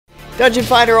Dungeon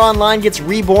Fighter Online gets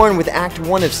reborn with Act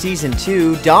 1 of Season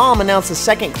 2. Daum announced a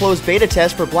second closed beta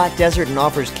test for Black Desert and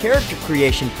offers character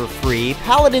creation for free.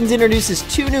 Paladins introduces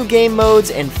 2 new game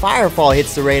modes, and Firefall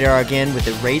hits the radar again with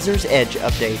the Razor's Edge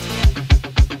update.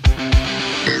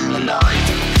 In the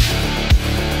night.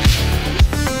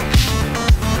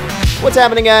 What's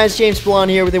happening, guys? James Blon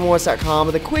here with MMOHuts.com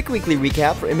with a quick weekly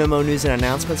recap for MMO news and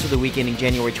announcements for the week ending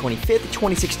January 25th,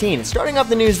 2016. And starting off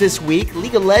the news this week,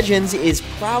 League of Legends is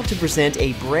proud to present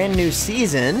a brand new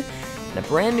season and a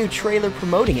brand new trailer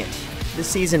promoting it. This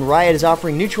season, Riot is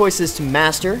offering new choices to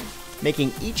master,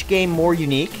 making each game more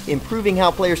unique, improving how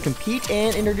players compete,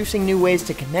 and introducing new ways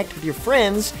to connect with your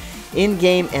friends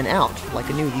in-game and out, like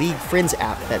a new League Friends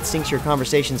app that syncs your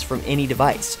conversations from any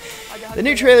device. The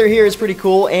new trailer here is pretty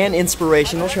cool and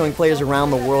inspirational, showing players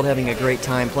around the world having a great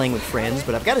time playing with friends,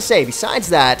 but I've got to say, besides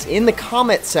that, in the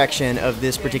comment section of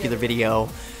this particular video,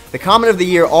 the comment of the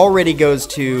year already goes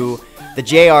to the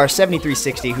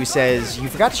JR7360, who says, "You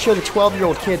forgot to show the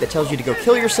 12-year-old kid that tells you to go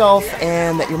kill yourself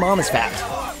and that your mom is fat."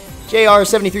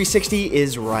 JR7360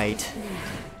 is right.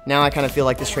 Now I kind of feel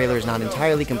like this trailer is not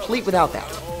entirely complete without that.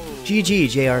 GG,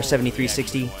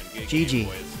 JR7360. GG.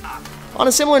 On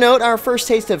a similar note, our first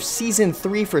taste of Season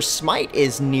 3 for Smite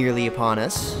is nearly upon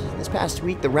us. This past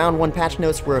week, the Round 1 patch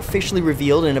notes were officially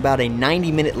revealed in about a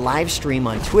 90-minute live stream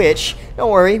on Twitch. Don't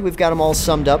worry, we've got them all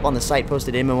summed up on the site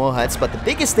posted at MMOHuts, but the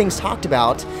biggest things talked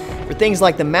about were things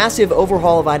like the massive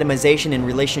overhaul of itemization in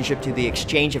relationship to the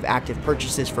exchange of active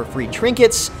purchases for free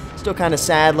trinkets. Still kind of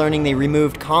sad learning they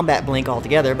removed Combat Blink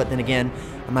altogether, but then again,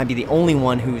 I might be the only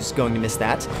one who's going to miss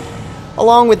that.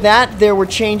 Along with that, there were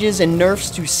changes and nerfs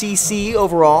to CC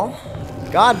overall.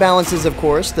 God balances, of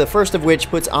course, the first of which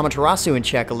puts Amaterasu in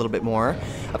check a little bit more.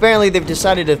 Apparently, they've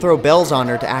decided to throw bells on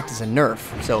her to act as a nerf.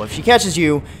 So if she catches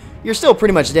you, you're still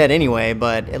pretty much dead anyway,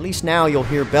 but at least now you'll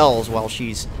hear bells while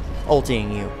she's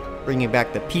ulting you, bringing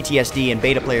back the PTSD and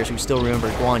beta players who still remember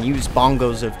Guan Yu's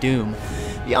bongos of doom.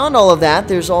 Beyond all of that,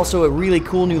 there's also a really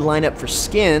cool new lineup for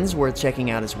skins worth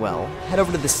checking out as well. Head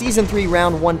over to the Season 3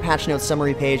 Round 1 patch notes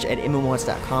summary page at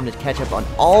MMOHuts.com to catch up on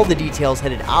all the details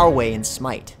headed our way in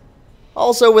Smite.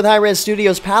 Also, with Hi-Rez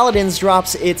Studios, Paladins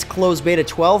drops its closed beta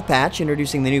 12 patch,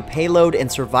 introducing the new payload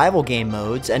and survival game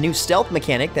modes, a new stealth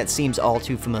mechanic that seems all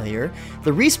too familiar,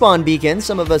 the respawn beacon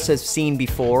some of us have seen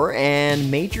before, and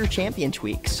major champion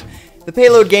tweaks. The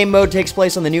payload game mode takes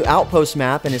place on the new Outpost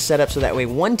map and is set up so that way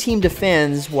one team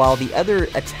defends while the other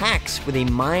attacks with a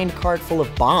mined cart full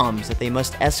of bombs that they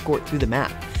must escort through the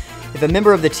map. If a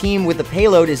member of the team with the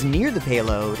payload is near the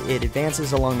payload, it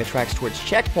advances along the tracks towards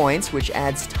checkpoints, which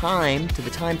adds time to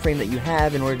the time frame that you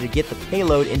have in order to get the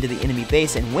payload into the enemy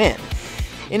base and win.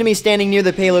 Enemies standing near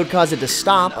the payload cause it to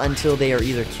stop until they are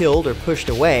either killed or pushed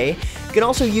away. You can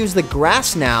also use the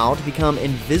grass now to become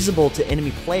invisible to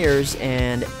enemy players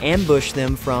and ambush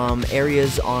them from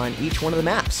areas on each one of the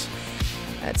maps.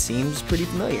 That seems pretty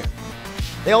familiar.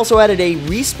 They also added a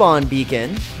respawn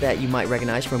beacon that you might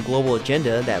recognize from Global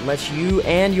Agenda that lets you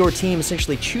and your team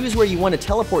essentially choose where you want to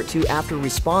teleport to after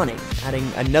respawning, adding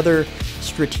another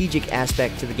strategic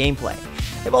aspect to the gameplay.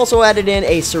 They've also added in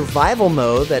a survival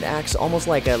mode that acts almost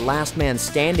like a last man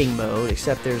standing mode,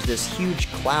 except there's this huge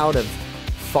cloud of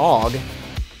fog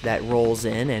that rolls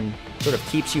in and sort of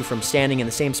keeps you from standing in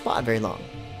the same spot very long.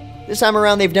 This time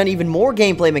around, they've done even more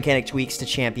gameplay mechanic tweaks to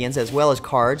champions as well as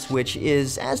cards, which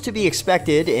is as to be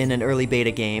expected in an early beta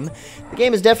game. The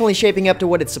game is definitely shaping up to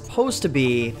what it's supposed to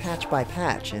be, patch by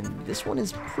patch, and this one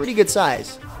is pretty good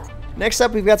size. Next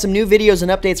up, we've got some new videos and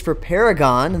updates for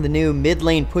Paragon. The new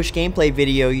mid-lane push gameplay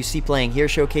video you see playing here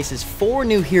showcases 4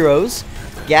 new heroes,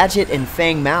 Gadget and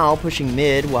Fang Mao pushing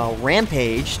mid, while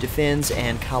Rampage defends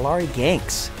and Kalari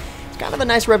ganks. It's kind of a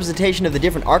nice representation of the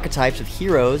different archetypes of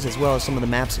heroes, as well as some of the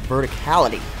map's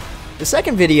verticality. The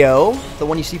second video, the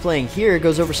one you see playing here,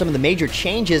 goes over some of the major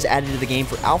changes added to the game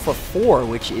for Alpha 4,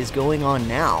 which is going on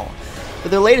now. For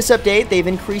their latest update, they've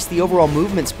increased the overall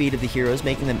movement speed of the heroes,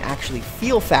 making them actually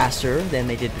feel faster than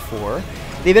they did before.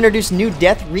 They've introduced new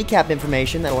death recap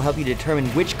information that will help you determine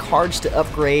which cards to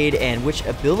upgrade and which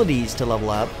abilities to level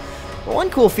up. But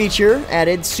one cool feature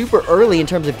added super early in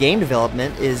terms of game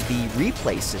development is the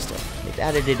replay system. They've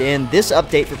added it in this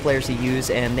update for players to use,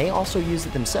 and they also use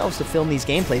it themselves to film these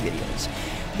gameplay videos.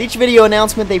 With each video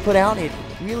announcement they put out, it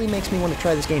really makes me want to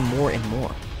try this game more and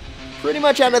more. Pretty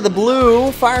much out of the blue,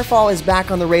 Firefall is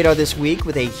back on the radar this week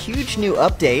with a huge new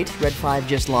update. Red 5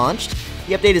 just launched.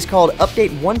 The update is called Update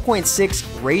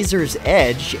 1.6 Razor's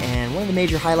Edge, and one of the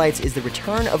major highlights is the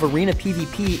return of Arena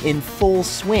PvP in full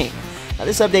swing. Now,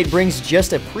 this update brings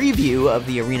just a preview of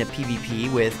the Arena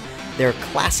PvP with their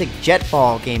classic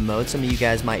Jetball game mode. Some of you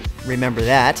guys might remember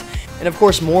that. And of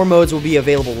course, more modes will be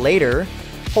available later.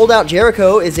 Holdout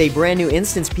Jericho is a brand new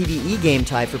instance PvE game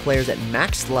type for players at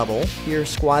max level. Here,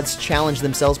 squads challenge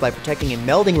themselves by protecting a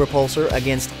melding repulsor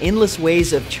against endless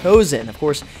waves of Chosen. Of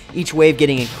course, each wave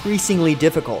getting increasingly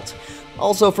difficult.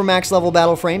 Also for max level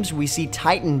battle frames, we see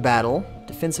Titan Battle,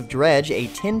 Defensive Dredge, a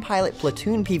 10-pilot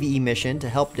platoon PvE mission to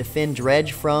help defend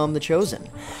Dredge from the Chosen.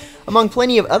 Among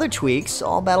plenty of other tweaks,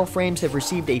 all battle frames have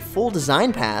received a full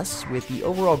design pass, with the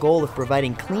overall goal of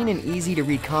providing clean and easy to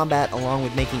read combat, along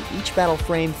with making each battle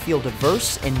frame feel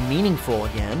diverse and meaningful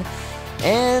again.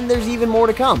 And there's even more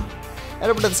to come.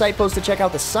 Head over to the site post to check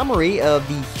out the summary of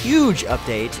the huge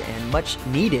update and much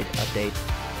needed update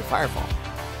to Firefall.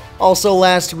 Also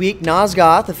last week,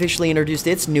 Nosgoth officially introduced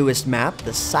its newest map,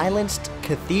 the Silenced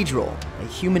Cathedral, a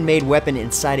human-made weapon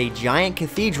inside a giant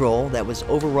cathedral that was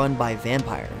overrun by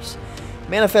vampires.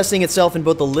 Manifesting itself in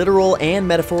both the literal and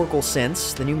metaphorical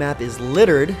sense, the new map is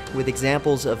littered with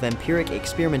examples of vampiric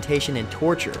experimentation and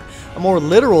torture. A more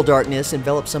literal darkness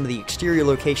envelops some of the exterior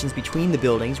locations between the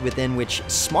buildings, within which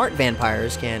smart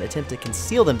vampires can attempt to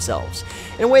conceal themselves.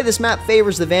 In a way, this map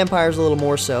favors the vampires a little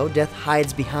more so. Death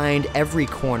hides behind every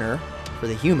corner, for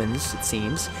the humans, it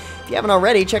seems. If you haven't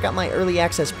already, check out my early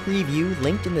access preview,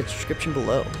 linked in the description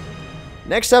below.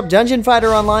 Next up, Dungeon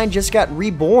Fighter Online just got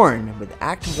reborn with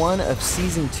Act 1 of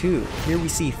Season 2. Here we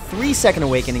see 3 second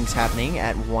awakenings happening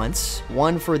at once.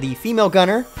 One for the female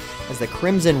gunner as the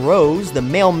Crimson Rose, the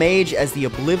male mage as the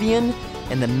Oblivion,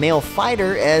 and the male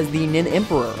fighter as the Nin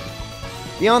Emperor.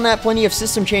 Beyond that, plenty of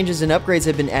system changes and upgrades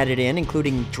have been added in,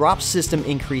 including drop system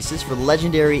increases for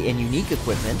legendary and unique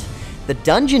equipment. The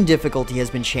dungeon difficulty has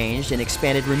been changed and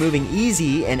expanded, removing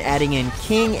easy and adding in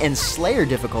King and Slayer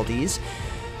difficulties.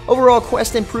 Overall,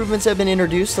 quest improvements have been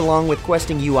introduced along with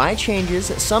questing UI changes.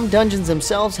 Some dungeons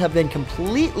themselves have been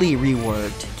completely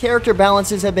reworked. Character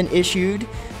balances have been issued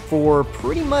for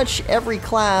pretty much every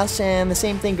class, and the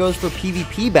same thing goes for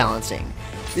PvP balancing.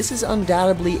 This is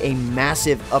undoubtedly a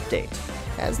massive update,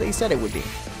 as they said it would be.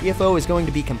 DFO is going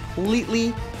to be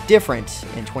completely different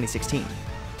in 2016.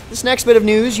 This next bit of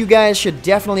news you guys should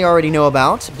definitely already know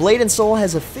about. Blade & Soul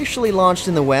has officially launched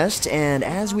in the West, and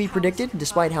as we predicted,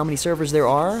 despite how many servers there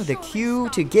are, the queue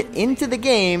to get into the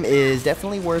game is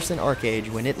definitely worse than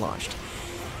ArcheAge when it launched.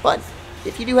 But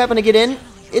if you do happen to get in,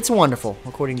 it's wonderful,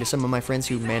 according to some of my friends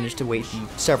who managed to wait the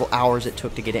several hours it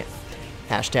took to get in.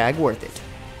 Hashtag worth it.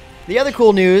 The other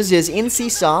cool news is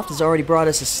NCSoft has already brought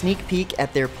us a sneak peek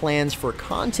at their plans for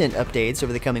content updates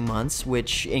over the coming months,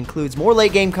 which includes more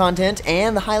late game content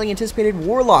and the highly anticipated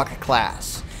Warlock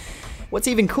class. What's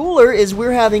even cooler is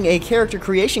we're having a character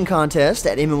creation contest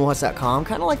at MMOHuts.com,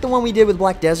 kind of like the one we did with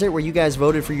Black Desert, where you guys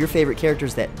voted for your favorite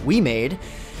characters that we made.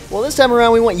 Well, this time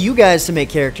around, we want you guys to make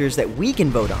characters that we can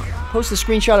vote on. Post a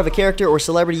screenshot of a character or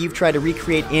celebrity you've tried to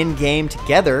recreate in-game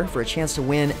together for a chance to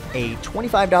win a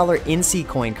 $25 NC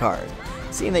coin card.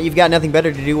 Seeing that you've got nothing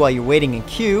better to do while you're waiting in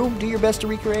queue, do your best to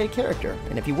recreate a character.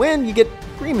 And if you win, you get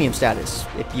premium status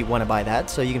if you want to buy that,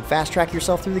 so you can fast-track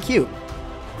yourself through the queue.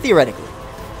 Theoretically.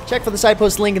 Check for the site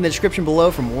post link in the description below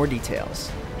for more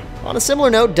details. On a similar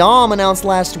note, Daum announced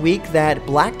last week that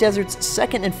Black Desert's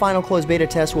second and final closed beta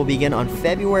test will begin on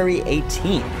February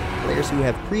 18th. Players who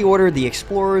have pre-ordered the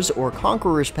Explorers or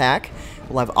Conquerors pack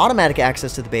will have automatic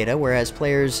access to the beta, whereas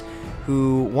players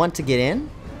who want to get in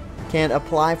can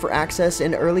apply for access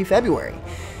in early February.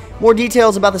 More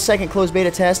details about the second closed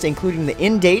beta test, including the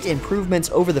end date,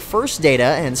 improvements over the first data,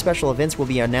 and special events will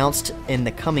be announced in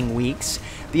the coming weeks.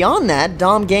 Beyond that,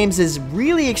 Daum Games is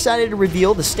really excited to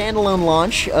reveal the standalone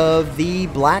launch of the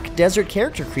Black Desert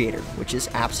Character Creator, which is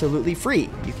absolutely free.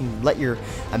 You can let your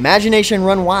imagination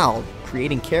run wild,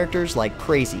 creating characters like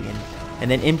crazy, and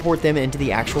then import them into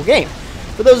the actual game.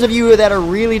 For those of you that are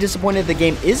really disappointed the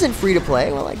game isn't free to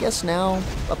play, well, I guess now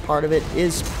a part of it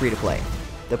is free to play.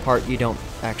 The part you don't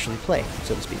actually play,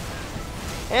 so to speak.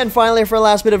 And finally, for our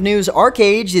last bit of news,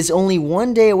 ArcheAge is only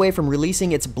one day away from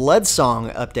releasing its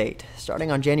Bloodsong update. Starting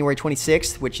on January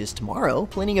 26th, which is tomorrow,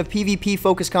 plenty of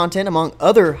PvP-focused content, among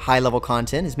other high-level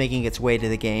content, is making its way to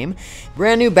the game.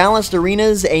 Brand new balanced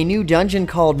arenas, a new dungeon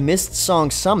called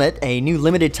Mistsong Summit, a new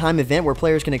limited-time event where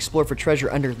players can explore for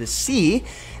treasure under the sea,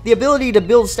 the ability to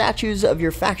build statues of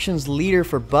your faction's leader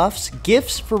for buffs,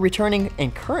 gifts for returning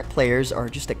and current players are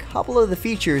just a couple of the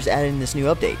features added in this new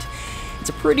update. It's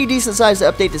a pretty decent-sized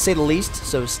update to say the least,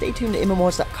 so stay tuned to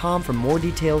MMOHuts.com for more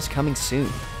details coming soon.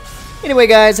 Anyway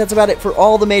guys, that's about it for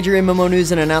all the major MMO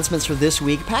news and announcements for this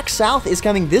week. PAX South is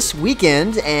coming this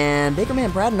weekend, and Baker Man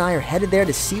Brad and I are headed there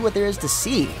to see what there is to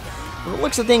see. From the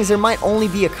looks of things, there might only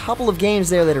be a couple of games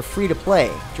there that are free to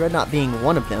play, Dreadnought being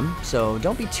one of them, so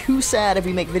don't be too sad if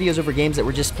we make videos over games that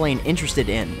we're just plain interested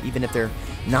in, even if they're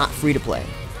not free to play.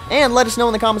 And let us know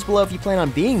in the comments below if you plan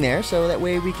on being there, so that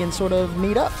way we can sort of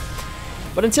meet up.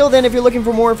 But until then, if you're looking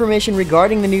for more information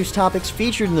regarding the news topics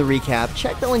featured in the recap,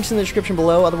 check the links in the description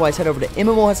below. Otherwise, head over to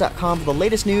MMOHuts.com for the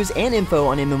latest news and info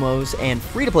on MMOs and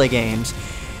free-to-play games.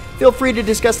 Feel free to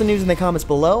discuss the news in the comments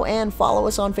below, and follow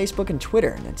us on Facebook and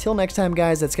Twitter. And until next time,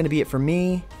 guys, that's going to be it for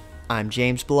me. I'm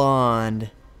James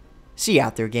Blonde. See you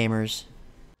out there, gamers.